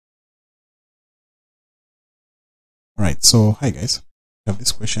So hi guys, we have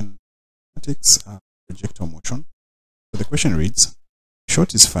this question, Kinematics projectile motion. So the question reads,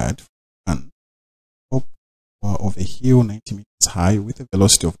 shot is fired from top of a hill 90 meters high with a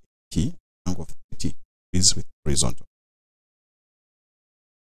velocity of 80, angle of 30 degrees with horizontal.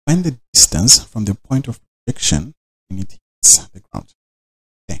 Find the distance from the point of projection when it hits the ground.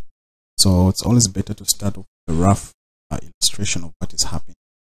 Okay, so it's always better to start with a rough illustration of what is happening.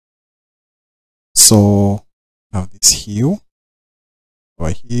 So we have this hill,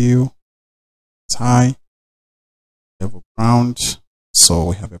 our hill, it's high, level ground, so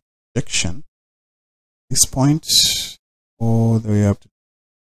we have a projection. This point all the way up to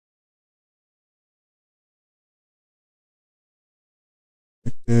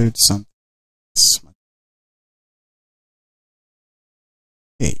projected something.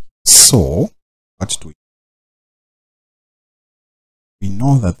 Okay, so what do we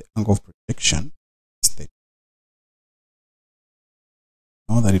know that the angle of projection is 30.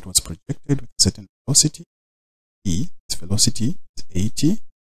 We know that it was projected with a certain velocity. Its velocity is 80 meters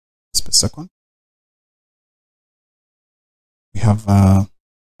per second. We have a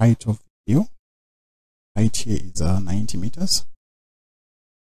height of the hill. Height here is 90 meters.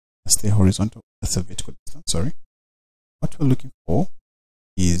 That's the horizontal, that's the vertical distance, sorry. What we're looking for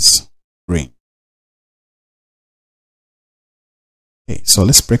is range. Okay, so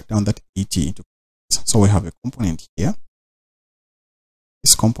let's break down that 80 into components. So we have a component here.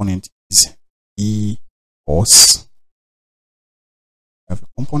 This component is E cos. We have a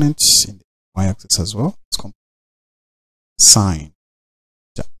component in the y-axis as well. This component sine.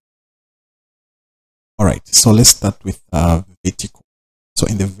 All right, so let's start with vertical. So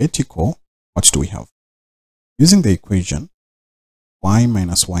in the vertical, what do we have? Using the equation, y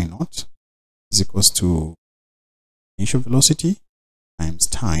minus y naught is equals to initial velocity times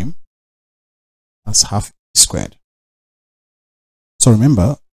time plus half e squared. So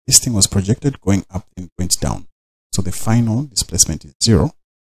remember, this thing was projected going up and went down. So the final displacement is 0.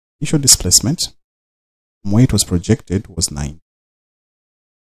 Initial displacement from where it was projected was 9.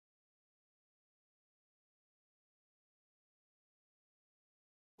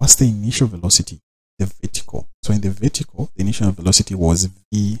 What's the initial velocity? The vertical. So in the vertical, the initial velocity was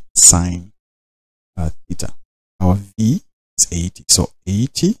v sine theta. Our v is 80. So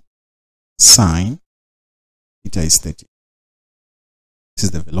 80 sine theta is 30. This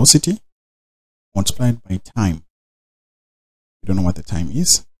is the velocity multiplied by time. You don't know what the time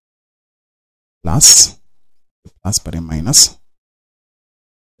is. Plus, the plus but a minus.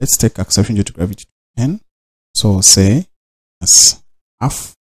 Let's take acceleration due to gravity to 10. So say as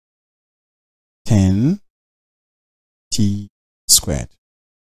half 10 t squared.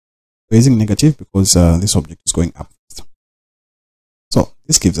 We're using negative because this object is going up. So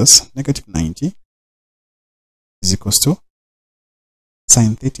this gives us negative 90 is equals to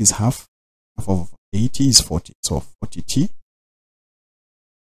sine 30 is half of 80 is 40. So 40t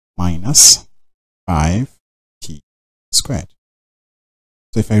minus 5t squared.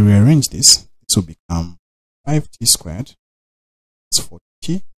 So if I rearrange this, this will become 5t squared is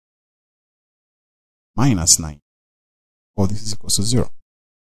 40t minus 9. Or this is equals to 0.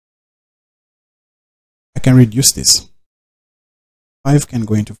 I can reduce this. 5 can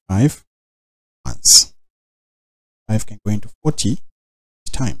go into 5 once. 5 can go into 40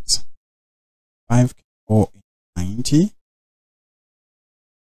 times. 5 can go into 90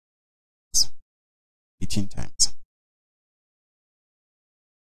 18 times.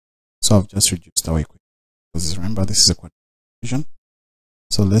 So I've just reduced our equation. Because remember, this is a quadratic equation.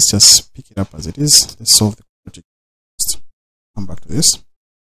 So let's just pick it up as it is. Let's solve the quadratic equation. Come back to this.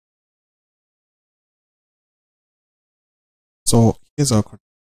 So here's our quadratic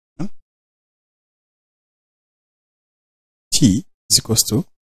equation. T is equals to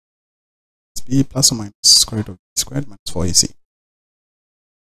b plus or minus square root of b squared minus 4ac.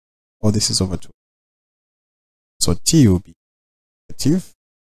 Or this is over 2. So t will be negative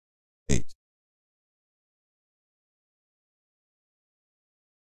 8.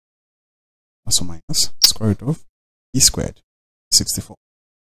 Plus or minus square root of b squared 64.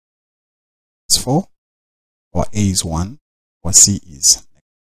 It's 4. Our a is 1. Our c is negative.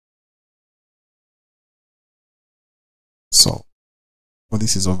 So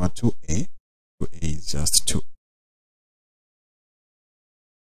this is over 2a. 2a is just 2.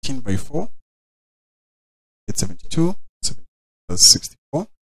 18 by 4. Get 72. 70 plus 64.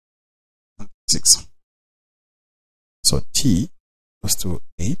 And 6. So t equals to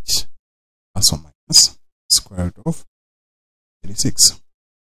 8 plus or minus square root of 36.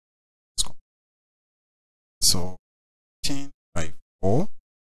 So 18 by 4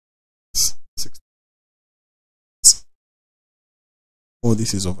 is 6. all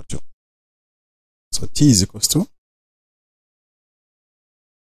this is over 2. So t is equals to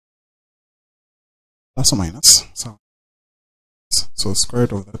plus or minus. So square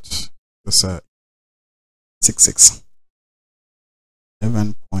root of that is 66.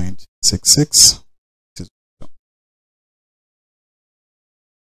 11.66.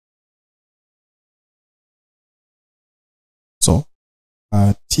 So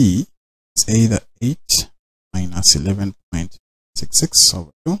t is either 8 minus 11.66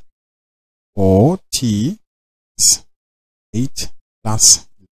 over 2, or t is 8 plus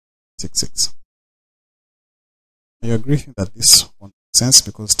 66. I agree that this won't make sense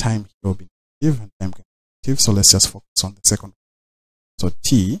because time here will be negative and time can be negative. So let's just focus on the second one. So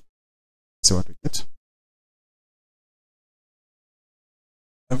t, see what we get.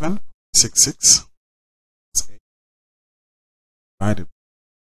 11.66 divided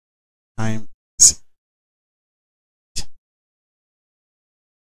by time is 8.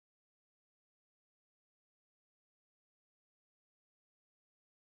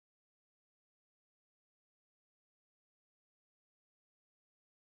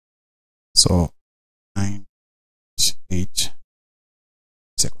 So 9.8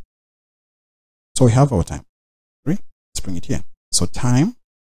 seconds. So we have our time. Let's bring it here. So time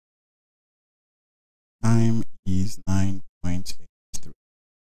is 9.83.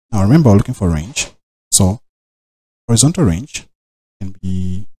 Now remember, we're looking for range. So horizontal range can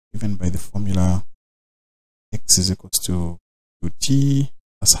be given by the formula x is equals to ut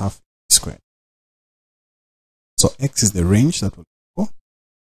plus half squared. So x is the range that we're looking for.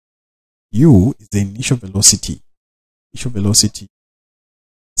 U is the initial velocity. Initial velocity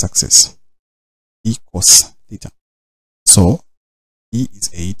axis, e cos theta. So e is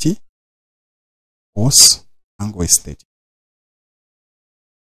 80, cos angle is 30,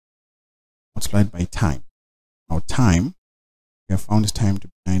 multiplied by time. Now time, we have found time to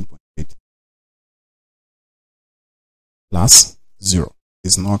be 9.8 plus 0.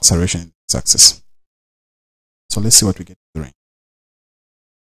 There's no acceleration in this axis. So let's see what we get in the range.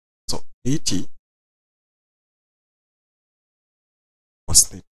 So 80 cos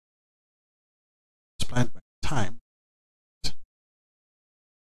theta multiplied by time.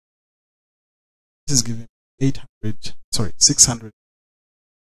 This is giving 600.04.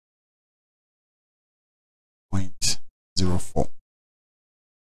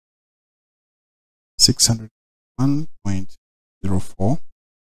 601.04.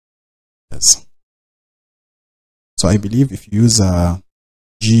 Yes. So I believe if you use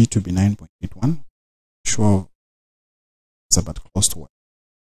G to be 9.81, sure it's about close to 1.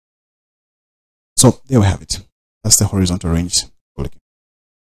 So there we have it. That's the horizontal range